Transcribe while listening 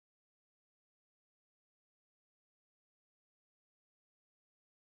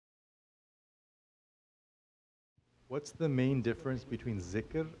What's the main difference between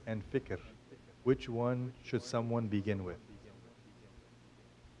zikr and fikr? Which one should someone begin with?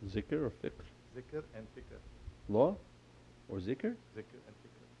 Zikr or fiqh? Zikr and fikr. Law or zikr? Zikr and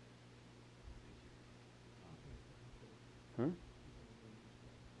fikr. Huh?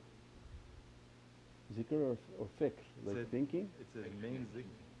 Zikr or fiqh? Like Said thinking? It's a main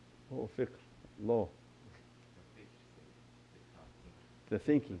zikr. Or fiqh? Law. The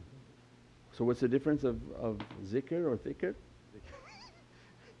thinking. So what's the difference of zikr or dhikr?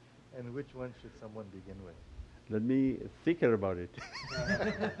 And which one should someone begin with? Let me think about it.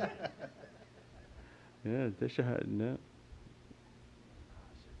 Yeah, tashahhud, no.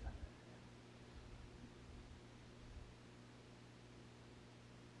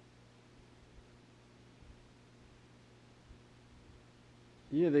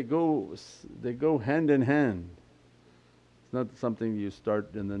 Yeah, they go hand in hand. It's not something you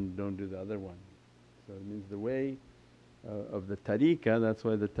start and then don't do the other one. So it means the way of the tariqah, that's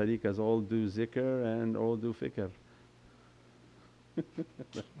why the tariqahs all do zikr and all do fikr.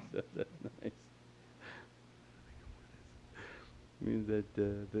 That's nice. Means that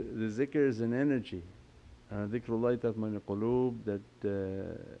the zikr is an energy. Dhikrullahi tatma'innu quloob, that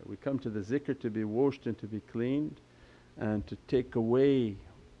we come to the zikr to be washed and to be cleaned and to take away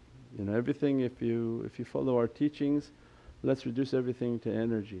everything. If you follow our teachings, let's reduce everything to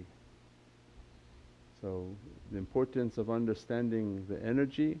energy. So the importance of understanding the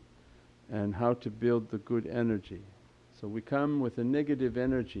energy and how to build the good energy. So we come with a negative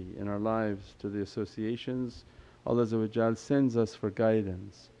energy in our lives to the associations, Allah sends us for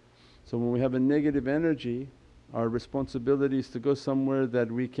guidance. So when we have a negative energy, our responsibility is to go somewhere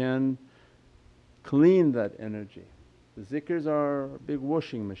that we can clean that energy. The zikrs are a big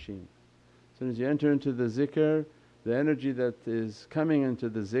washing machine. As soon as you enter into the zikr, the energy that is coming into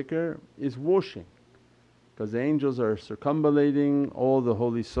the zikr is washing, because the angels are circumambulating all the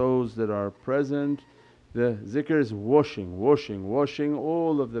holy souls that are present. The zikr is washing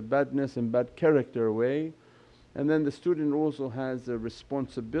all of the badness and bad character away. And then the student also has a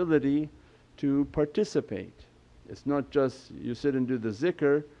responsibility to participate. It's not just you sit and do the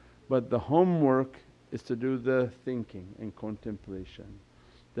zikr, but the homework is to do the thinking and contemplation.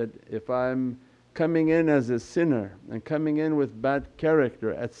 That if I'm coming in as a sinner and coming in with bad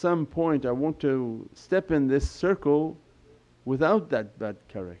character, at some point I want to step in this circle without that bad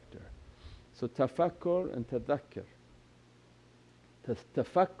character. So tafakkur and tadhakkar.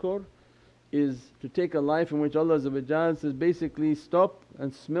 Tafakkur is to take a life in which Allah says, basically stop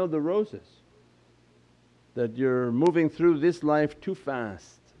and smell the roses. That you're moving through this life too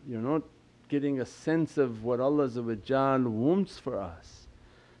fast, you're not getting a sense of what Allah wants for us.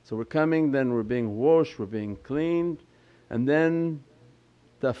 So we're coming, then we're being washed, we're being cleaned, and then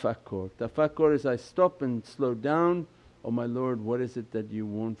tafakkur. Tafakkur is I stop and slow down, oh my Lord, what is it that you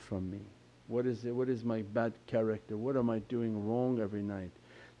want from me? What is it? What is my bad character? What am I doing wrong every night?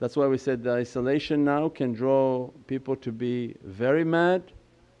 That's why we said the isolation now can draw people to be very mad,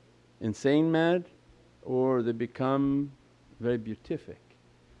 insane mad, or they become very beatific.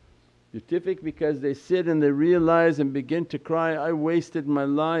 Beatific because they sit and they realize and begin to cry, I wasted my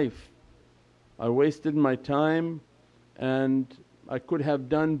life, I wasted my time, and I could have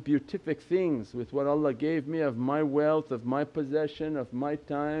done beatific things with what Allah gave me of my wealth, of my possession, of my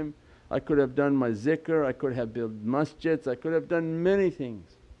time. I could have done my zikr, I could have built masjids, I could have done many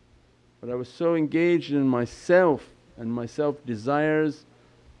things. But I was so engaged in myself and my self desires,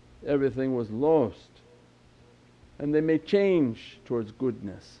 everything was lost. And they may change towards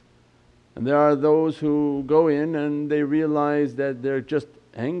goodness. And there are those who go in and they realize that they're just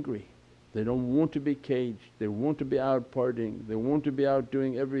angry. They don't want to be caged, they want to be out partying, they want to be out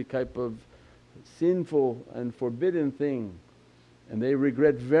doing every type of sinful and forbidden thing. And they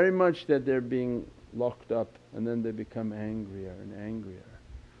regret very much that they're being locked up, and then they become angrier and angrier.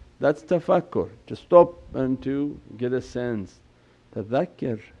 That's tafakkur, to stop and to get a sense.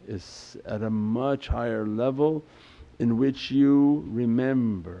 Tadhakkar is at a much higher level in which you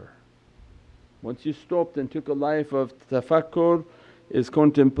remember. Once you stopped and took a life of tafakkur, is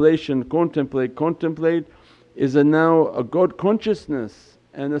contemplation, contemplate is now a God consciousness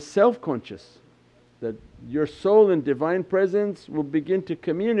and a self-conscious, that your soul in Divine Presence will begin to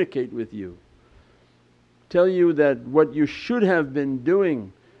communicate with you, tell you that what you should have been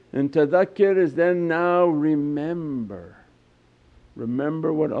doing. And tadhakkar is then now remember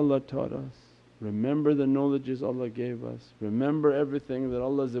what Allah taught us, remember the knowledges Allah gave us, remember everything that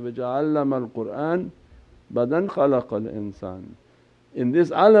Allah allama al-Qur'an badan khalaqal insan. In this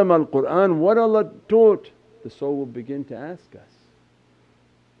allama al-Qur'an, what Allah taught, the soul will begin to ask us.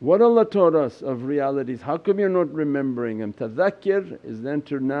 What Allah taught us of realities, how come you're not remembering them? Tadhakkir is then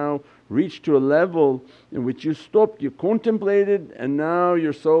to now reach to a level in which you stopped, you contemplated, and now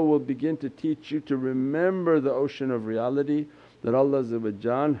your soul will begin to teach you to remember the ocean of reality that Allah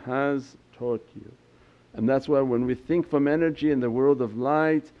has taught you. And that's why when we think from energy in the world of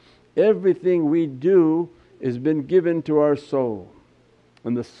light, everything we do is been given to our soul.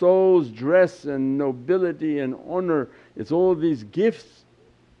 And the soul's dress and nobility and honour, it's all these gifts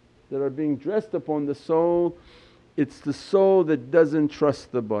that are being dressed upon the soul. It's the soul that doesn't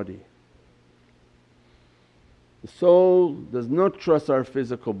trust the body. The soul does not trust our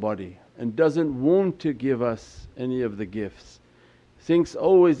physical body and doesn't want to give us any of the gifts. Thinks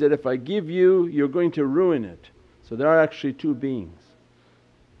always that if I give you, you're going to ruin it. So there are actually two beings.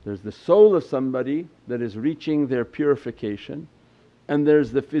 There's the soul of somebody that is reaching their purification, and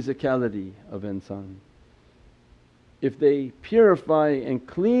there's the physicality of insan. If they purify and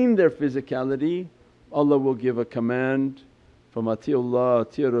clean their physicality, Allah will give a command from atiullah,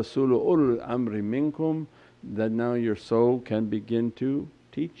 ati rasulu ulul amri minkum, that now your soul can begin to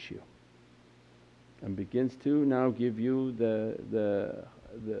teach you and begins to now give you the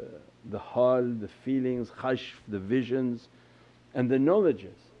hal, the feelings, kashf, the visions and the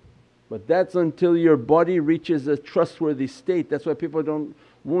knowledges. But that's until your body reaches a trustworthy state. That's why people don't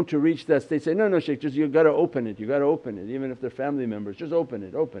want to reach that state. Say, no Shaykh, just you got to open it, you got to open it, even if they're family members, just open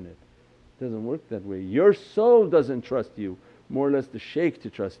it, open it. It doesn't work that way. Your soul doesn't trust you, more or less the Shaykh to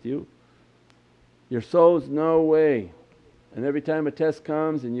trust you. Your soul's no way. And every time a test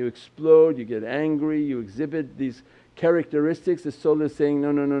comes and you explode, you get angry, you exhibit these characteristics, the soul is saying,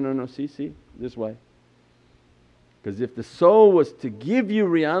 no, see, this way. Because if the soul was to give you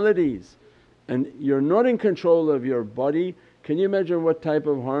realities and you're not in control of your body, can you imagine what type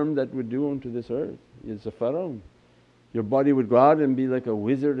of harm that would do onto this earth? It's a pharaoh. Your body would go out and be like a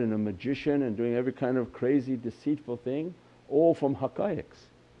wizard and a magician and doing every kind of crazy deceitful thing, all from haqqaiqs.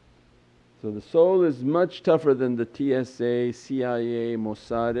 So the soul is much tougher than the TSA, CIA,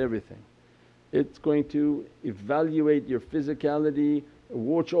 Mossad, everything. It's going to evaluate your physicality,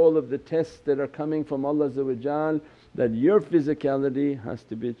 watch all of the tests that are coming from Allah, that your physicality has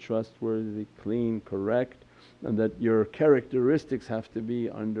to be trustworthy, clean, correct, and that your characteristics have to be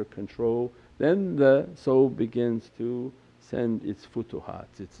under control. Then the soul begins to send its futuhats,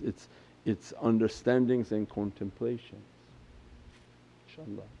 its understandings and contemplations,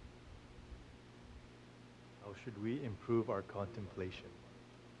 inshaAllah. How should we improve our contemplation?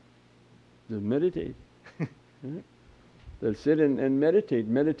 Just meditate. They'll sit and meditate.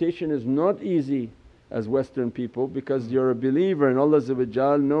 Meditation is not easy as Western people, because you're a believer and Allah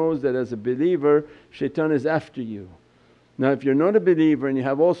knows that as a believer shaitan is after you. Now if you're not a believer and you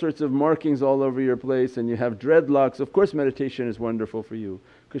have all sorts of markings all over your place and you have dreadlocks, of course meditation is wonderful for you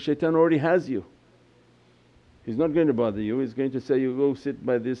because shaitan already has you. He's not going to bother you, he's going to say, you go sit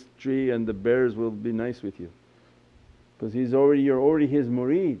by this tree and the bears will be nice with you, because you're already his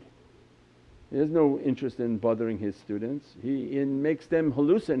murid. He has no interest in bothering his students. He makes them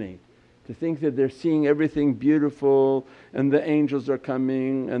hallucinate to think that they're seeing everything beautiful and the angels are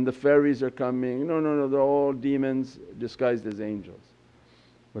coming and the fairies are coming. No, they're all demons disguised as angels.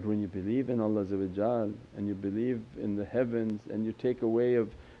 But when you believe in Allah and you believe in the heavens and you take away of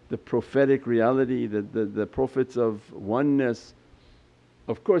the prophetic reality, the prophets of oneness,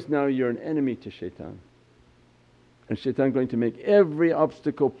 of course now you're an enemy to shaitan. And shaitan going to make every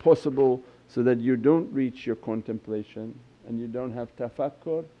obstacle possible so that you don't reach your contemplation and you don't have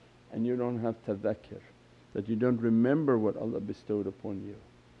tafakkur and you don't have tadhakkir, that you don't remember what Allah bestowed upon you.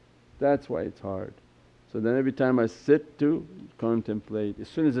 That's why it's hard. So then every time I sit to contemplate, as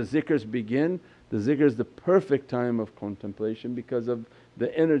soon as the zikrs begin, the zikr is the perfect time of contemplation because of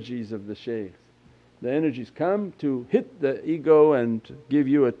the energies of the shaykhs. The energies come to hit the ego and give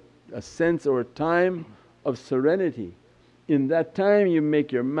you a sense or a time of serenity. In that time you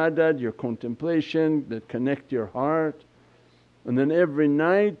make your madad, your contemplation that connect your heart, and then every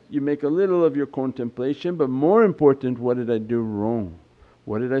night you make a little of your contemplation. But more important, what did I do wrong?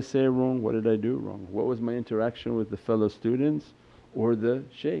 What did I say wrong? What did I do wrong? What was my interaction with the fellow students or the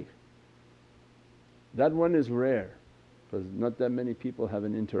shaykh? That one is rare because not that many people have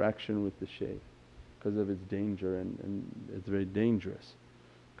an interaction with the shaykh because of its danger, and it's very dangerous.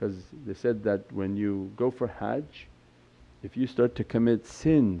 Because they said that when you go for Hajj, if you start to commit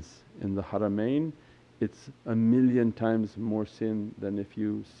sins in the Haramain, it's 1,000,000 times more sin than if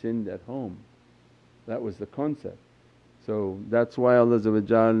you sinned at home. That was the concept. So that's why Allah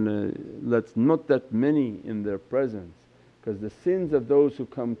lets not that many in their presence, because the sins of those who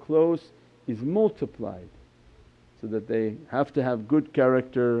come close is multiplied. so that they have to have good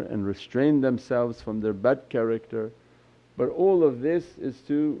character and restrain themselves from their bad character. But all of this is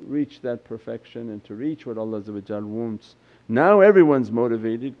to reach that perfection and to reach what Allah wants. Now everyone's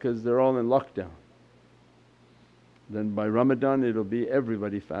motivated because they're all in lockdown. Then by Ramadan it'll be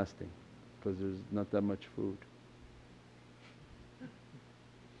everybody fasting because there's not that much food.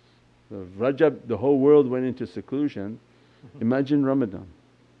 So if Rajab the whole world went into seclusion, imagine Ramadan.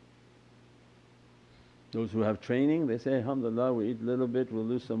 Those who have training they say, alhamdulillah, we eat a little bit, we'll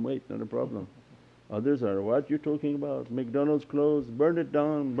lose some weight, not a problem. Others are, what you talking about? McDonald's closed, burn it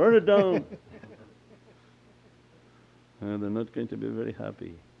down, burn it down. They're not going to be very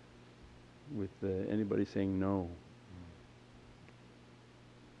happy with anybody saying no.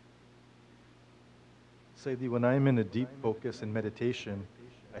 Sayyidi, when I'm in a deep focus in meditation,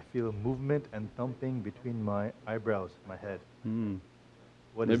 I feel movement and thumping between my eyebrows, my head.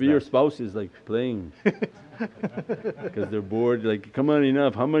 What is Maybe that? your spouse is like playing because they're bored, like, come on,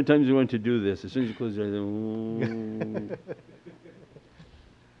 enough, how many times do you want to do this? As soon as you close your eyes,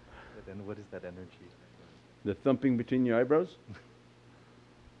 But then what is that energy? the thumping between your eyebrows?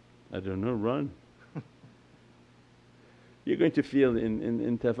 I don't know, run. You're going to feel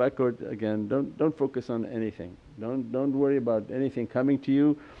in tafakkur again, don't focus on anything. Don't worry about anything coming to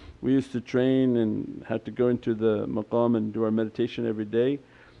you. We used to train and had to go into the maqam and do our meditation every day,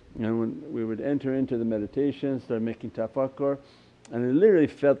 and when we would enter into the meditation, start making tafakkur, and it literally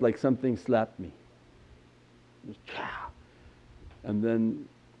felt like something slapped me. Just and then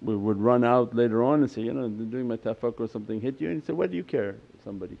we would run out later on and say, doing my tafakkur, something hit you, and he said, what do you care?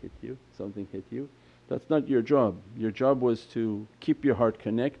 Somebody hit you, something hit you. That's not your job. Your job was to keep your heart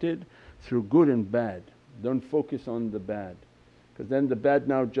connected through good and bad. Don't focus on the bad, because then the bad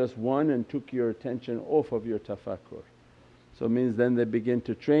now just won and took your attention off of your tafakkur. So it means then they begin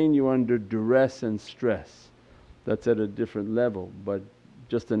to train you under duress and stress. That's at a different level, but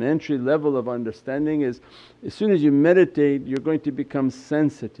just an entry level of understanding is, as soon as you meditate you're going to become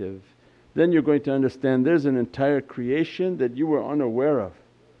sensitive. Then you're going to understand there's an entire creation that you were unaware of.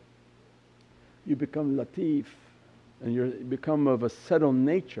 You become latif and you become of a settled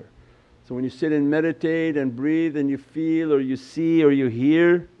nature. So when you sit and meditate and breathe and you feel or you see or you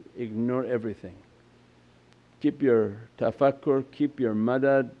hear, ignore everything. Keep your tafakkur, keep your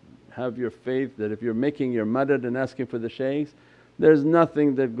madad, have your faith that if you're making your madad and asking for the shaykhs, there's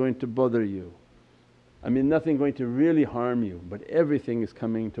nothing that's going to bother you. I mean nothing going to really harm you, but everything is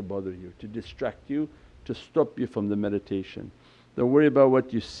coming to bother you, to distract you, to stop you from the meditation. Don't worry about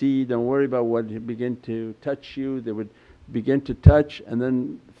what you see, don't worry about what begin to touch you. They would begin to touch and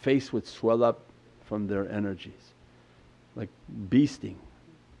then face would swell up from their energies like beasting,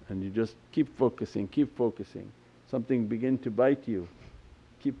 and you just keep focusing, something begin to bite you,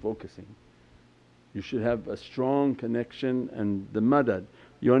 keep focusing. You should have a strong connection and the madad.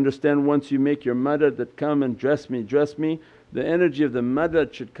 You understand once you make your madad that come and dress me, the energy of the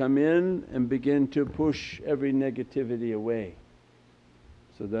madad should come in and begin to push every negativity away,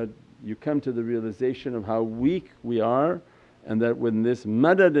 so that you come to the realization of how weak we are, and that when this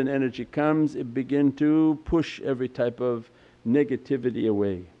madad and energy comes it begin to push every type of negativity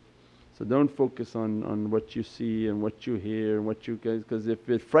away. So don't focus on what you see and what you hear and what you guys, because if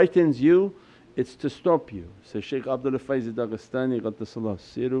it frightens you it's to stop you. So Shaykh Abdul Faiz Dagestani Qaddasallahu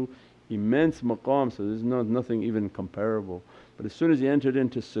Siru, immense maqam, so there's nothing even comparable. But as soon as he entered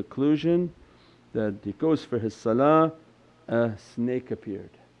into seclusion, that he goes for his salah, a snake appeared,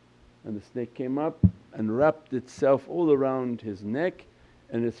 and the snake came up and wrapped itself all around his neck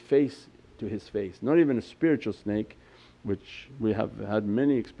and his face to his face. Not even a spiritual snake, which we have had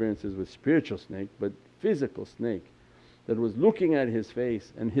many experiences with spiritual snake, but physical snake that was looking at his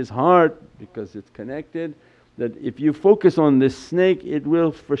face and his heart, because it's connected, that if you focus on this snake it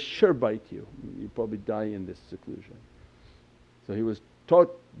will for sure bite you, you probably die in this seclusion. So he was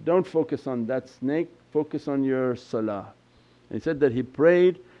taught, don't focus on that snake, focus on your salah. And he said that he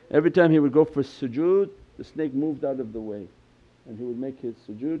prayed, every time he would go for sujood the snake moved out of the way, and he would make his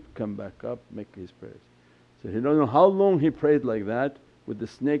sujood, come back up, make his prayers. So he don't know how long he prayed like that with the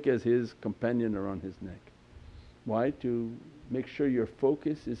snake as his companion around his neck. Why? To make sure your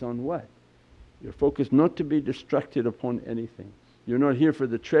focus is on what? Your focus not to be distracted upon anything. You're not here for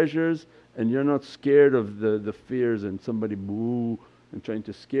the treasures, and you're not scared of the fears and somebody boo and trying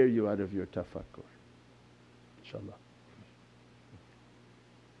to scare you out of your tafakkur, inshaAllah.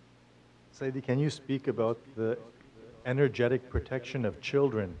 Sayyidi, can you speak about the energetic protection of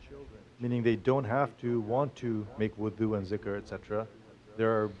children, meaning they don't have to want to make wudu and zikr, etc.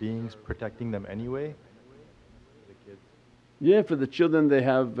 There are beings protecting them anyway? The kids. Yeah, for the children they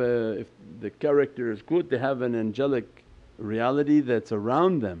have, if the character is good, they have an angelic reality that's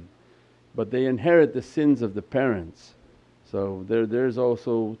around them, but they inherit the sins of the parents. So there's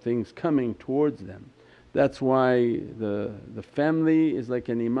also things coming towards them. That's why the family is like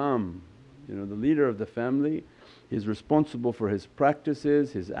an imam, the leader of the family. He's responsible for his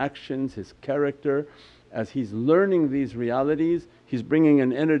practices, his actions, his character. As he's learning these realities, he's bringing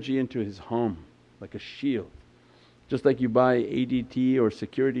an energy into his home like a shield. Just like you buy ADT or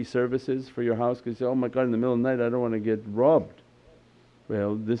security services for your house because you say, oh my God, in the middle of the night I don't want to get robbed.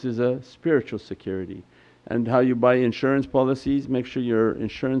 Well, this is a spiritual security. And how you buy insurance policies, make sure your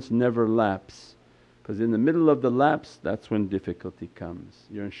insurance never lapse, because in the middle of the lapse that's when difficulty comes.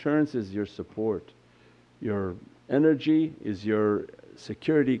 Your insurance is your support, your energy is your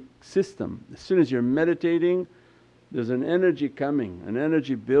security system. As soon as you're meditating, there's an energy coming, an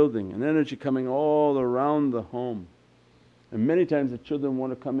energy building, an energy coming all around the home. And many times the children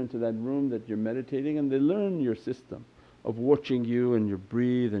want to come into that room that you're meditating and they learn your system of watching you and you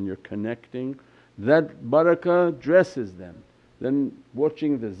breathe and you're connecting. That barakah dresses them. Then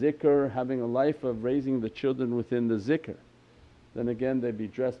watching the zikr, having a life of raising the children within the zikr, then again they be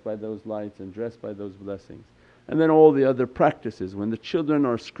dressed by those lights and dressed by those blessings. And then all the other practices, when the children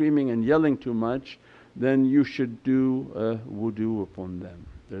are screaming and yelling too much, then you should do a wudu upon them.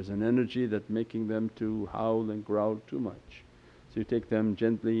 There's an energy that's making them to howl and growl too much. So you take them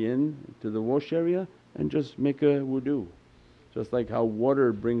gently in to the wash area and just make a wudu. Just like how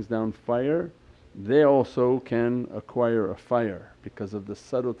water brings down fire, they also can acquire a fire because of the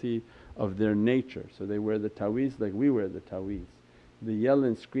subtlety of their nature. So they wear the taweez like we wear the taweez. They yell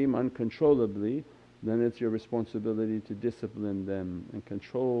and scream uncontrollably, then it's your responsibility to discipline them and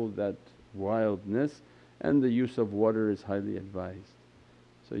control that wildness, and the use of water is highly advised.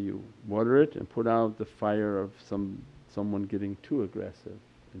 So you water it and put out the fire of someone getting too aggressive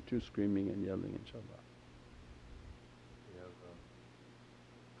and too screaming and yelling, inshaAllah. We have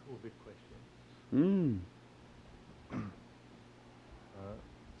a COVID question.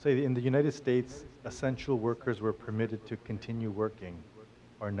 Say in the United States, essential workers were permitted to continue working.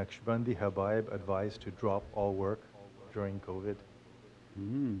 Are Naqshbandi Habaib advised to drop all work during COVID?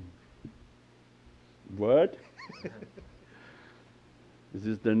 What? Is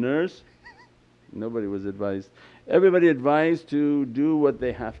this the nurse? Nobody was advised. Everybody advised to do what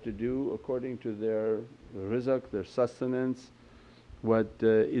they have to do according to their rizq, their sustenance, what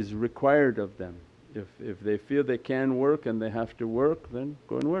is required of them. If they feel they can work and they have to work, then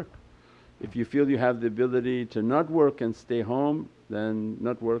go and work. If you feel you have the ability to not work and stay home, then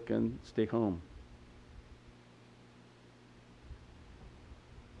not work and stay home.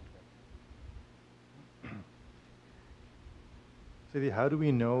 Sayyidi, how do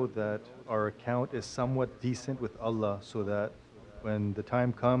we know that our account is somewhat decent with Allah so that when the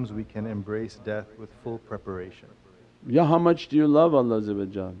time comes we can embrace death with full preparation? Yeah, how much do you love Allah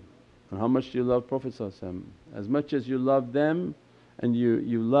and how much do you love Prophet? As much as you love them and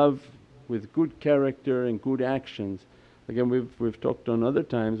you love with good character and good actions. Again, we've talked on other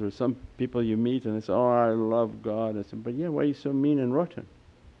times where some people you meet and they say, oh I love God. I said, but yeah, why are you so mean and rotten?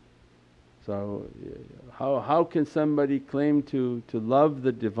 So how can somebody claim to love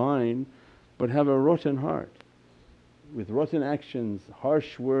the Divine but have a rotten heart with rotten actions,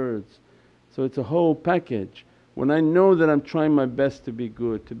 harsh words? So it's a whole package. When I know that I'm trying my best to be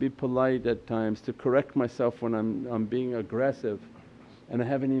good, to be polite at times, to correct myself when I'm being aggressive, and I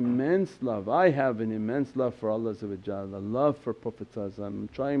have an immense love, I have an immense love for Allah, a love for Prophet, I'm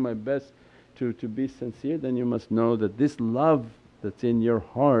trying my best to be sincere, then you must know that this love that's in your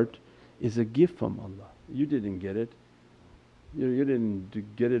heart is a gift from Allah. You didn't get it. You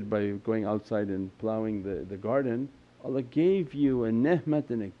didn't get it by going outside and plowing the garden. Allah gave you a ni'mat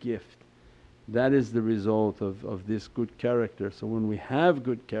and a gift. That is the result of this good character. So when we have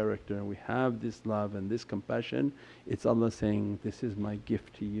good character and we have this love and this compassion, it's Allah saying, this is my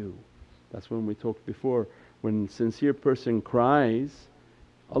gift to you. That's when we talked before, when sincere person cries,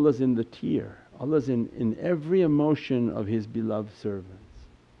 Allah's in the tear, Allah's in every emotion of His beloved servants.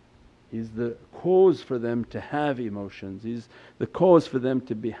 He's the cause for them to have emotions, He's the cause for them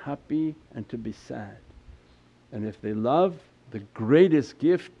to be happy and to be sad. And if they love, the greatest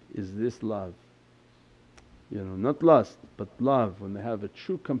gift is this love. Not lust but love. When they have a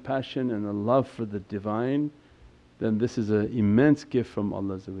true compassion and a love for the Divine, then this is an immense gift from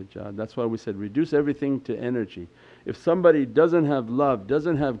Allah. That's why we said reduce everything to energy. If somebody doesn't have love,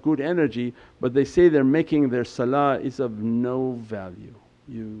 doesn't have good energy, but they say they're making their salah, is of no value.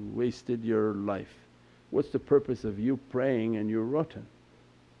 You wasted your life. What's the purpose of you praying and you're rotten?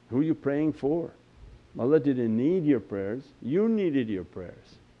 Who are you praying for? Allah didn't need your prayers, you needed your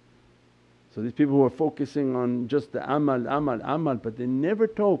prayers. So these people who are focusing on just the amal, amal, amal, but they never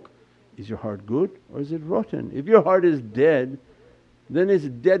talk, is your heart good or is it rotten? If your heart is dead, then it's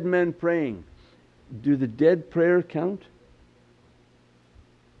dead man praying. Do the dead prayer count?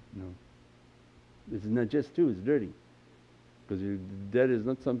 No. It's not just too, it's dirty. Because dead is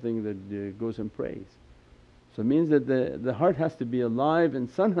not something that goes and prays. So it means that the heart has to be alive and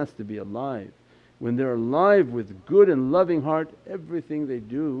sun has to be alive. When they're alive with good and loving heart, everything they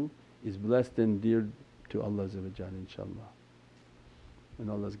do is blessed and dear to Allah inshaAllah.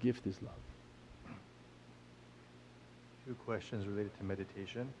 And Allah's gift is love. Two questions related to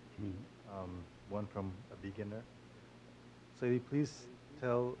meditation. One from a beginner. Sayyidi, please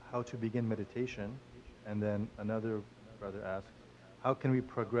tell how to begin meditation. And then another brother asks, how can we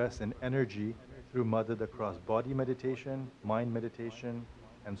progress in energy through madad across body meditation, mind meditation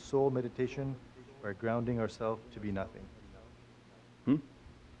and soul meditation by grounding ourselves to be nothing?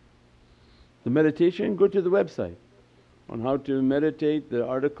 The meditation, go to the website on how to meditate, the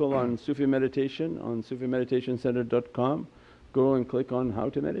article on Sufi meditation on sufimeditationcenter.com. Go and click on how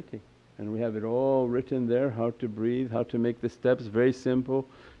to meditate and we have it all written there, how to breathe, how to make the steps, very simple.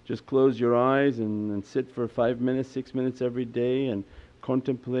 Just close your eyes and sit for 5 minutes, 6 minutes every day and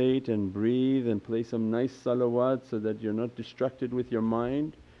contemplate and breathe and play some nice salawat so that you're not distracted with your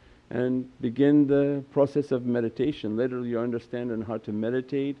mind and begin the process of meditation. Later you understand on how to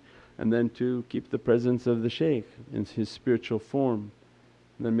meditate and then to keep the presence of the Shaykh in his spiritual form.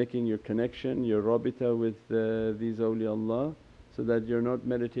 And then making your connection, your rabita with these awliyaullah so that you're not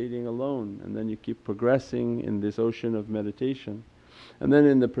meditating alone and then you keep progressing in this ocean of meditation. And then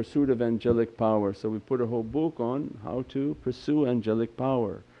in the pursuit of angelic power, so we put a whole book on how to pursue angelic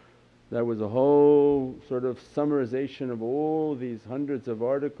power. That was a whole sort of summarization of all these hundreds of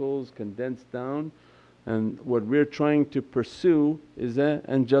articles condensed down, and what we're trying to pursue is an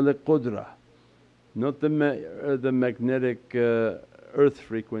angelic qudra, not the magnetic earth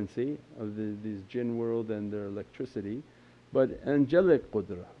frequency of these jinn world and their electricity, but angelic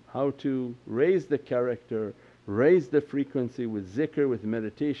qudra, how to raise the character, raise the frequency with zikr, with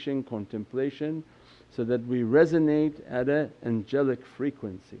meditation, contemplation, so that we resonate at an angelic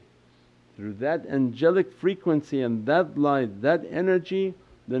frequency. Through that angelic frequency and that light, that energy,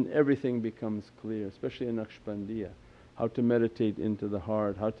 then everything becomes clear, especially in Naqshbandiya. How to meditate into the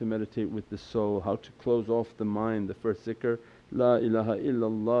heart, how to meditate with the soul, how to close off the mind. The first zikr, La ilaha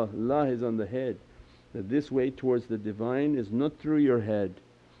illallah, La is on the head. That this way towards the Divine is not through your head.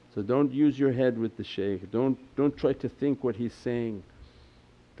 So don't use your head with the Shaykh, don't try to think what he's saying,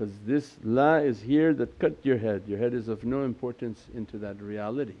 because this La is here that cut your head is of no importance into that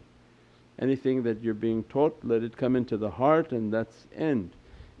reality. Anything that you're being taught, let it come into the heart and that's end.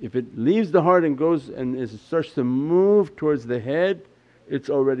 If it leaves the heart and goes and starts to move towards the head, it's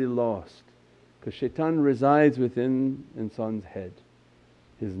already lost, because shaitan resides within insan's head.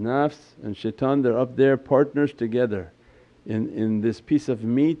 His nafs and shaitan, they're up there partners together in this piece of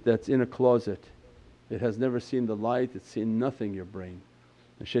meat that's in a closet. It has never seen the light, it's seen nothing, your brain.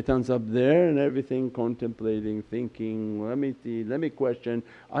 And shaitan's up there and everything contemplating, thinking, let me see, let me question,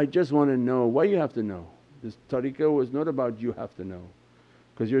 I just want to know. Why you have to know? This tariqah was not about you have to know,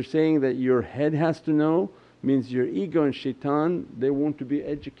 because you're saying that your head has to know, means your ego and shaitan, they want to be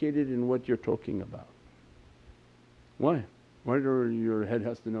educated in what you're talking about. Why? Why do your head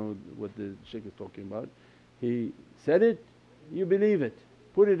has to know what the shaykh is talking about? He said it, you believe it,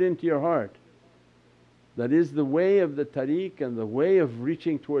 put it into your heart. That is the way of the tariq and the way of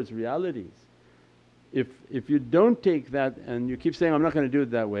reaching towards realities. If you don't take that and you keep saying, I'm not going to do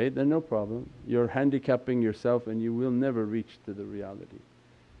it that way, then no problem. You're handicapping yourself and you will never reach to the reality.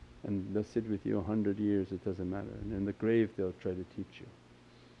 And they'll sit with you 100 years, it doesn't matter, and in the grave they'll try to teach you.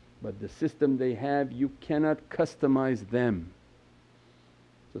 But the system they have, you cannot customize them.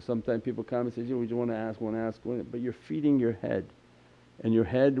 So sometimes people come and say, we just want to ask, but you're feeding your head, and your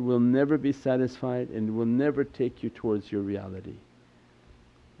head will never be satisfied and will never take you towards your reality.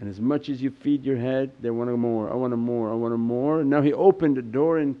 And as much as you feed your head, they want more, I want more, I want more. Now he opened a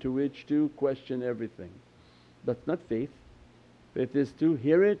door into which to question everything. That's not faith. Faith is to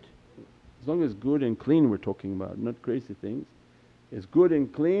hear it, as long as good and clean we're talking about, not crazy things. It's good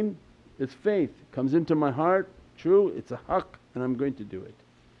and clean, it's faith, comes into my heart, true, it's a haqq, and I'm going to do it.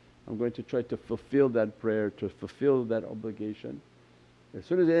 I'm going to try to fulfill that prayer, to fulfill that obligation. As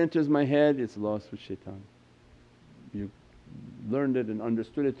soon as it enters my head, it's lost with shaitan. You learned it and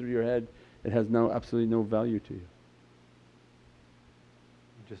understood it through your head, it has now absolutely no value to you.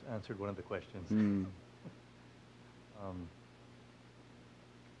 You just answered one of the questions.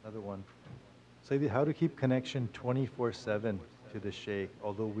 Another one. Sayyidi, how to keep connection 24/7 to the Shaykh,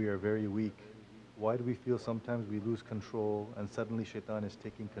 although we are very weak, why do we feel sometimes we lose control and suddenly shaitan is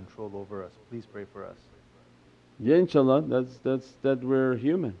taking control over us? Please pray for us. Yeah, inshaAllah, that we're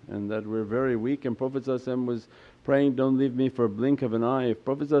human and that we're very weak, and Prophet was praying, don't leave me for a blink of an eye. If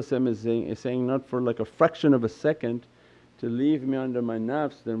Prophet is saying not for like a fraction of a second to leave me under my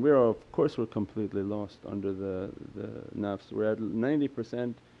nafs, then of course we're completely lost under the nafs. We're at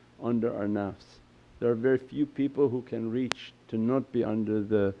 90% under our nafs. There are very few people who can reach to not be under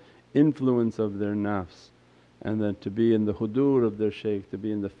the influence of their nafs, and then to be in the hudur of their shaykh, to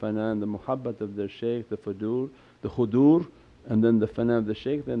be in the fana and the muhabbat of their shaykh, the hudur and then the fana of the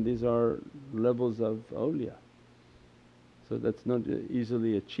shaykh, then these are levels of awliya. So that's not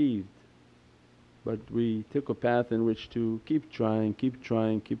easily achieved. But we took a path in which to keep trying,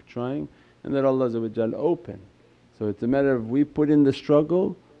 and let Allah open. So it's a matter of we put in the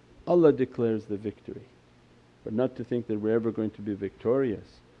struggle, Allah declares the victory. But not to think that we're ever going to be victorious.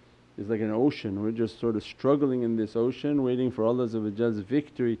 It's like an ocean, we're just sort of struggling in this ocean waiting for Allah's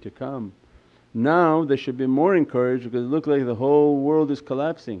victory to come. Now they should be more encouraged because it looks like the whole world is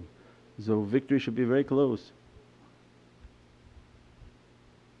collapsing, so victory should be very close.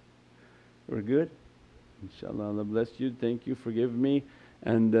 We're good? InshaAllah, Allah bless you, thank you, forgive me.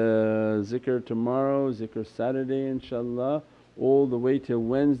 And zikr tomorrow, zikr Saturday inshaAllah, all the way till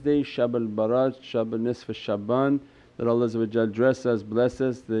Wednesday, Shab al-Barat, Shab al-Nisf al-Shaban, that Allah dress us, bless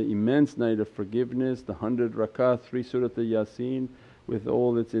us, the immense night of forgiveness, the 100 rakah, 3 surah al-Yasin with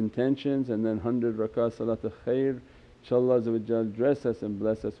all its intentions, and then 100 rakah salat al-khair. InshaAllah dress us and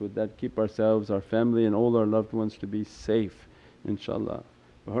bless us with that, keep ourselves, our family and all our loved ones to be safe inshaAllah.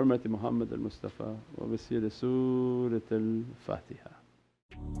 Bi hurmati Muhammad al-Mustafa wa wasiyati Surat al-Fatiha.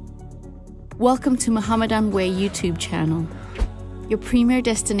 Welcome to Muhammadan Way YouTube channel, your premier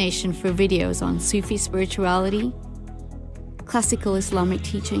destination for videos on Sufi spirituality, classical Islamic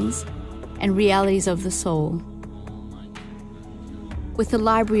teachings and realities of the soul. With a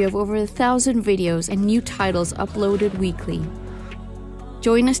library of over 1,000 videos and new titles uploaded weekly.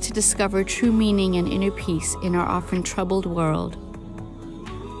 Join us to discover true meaning and inner peace in our often troubled world.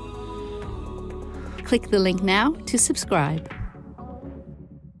 Click the link now to subscribe.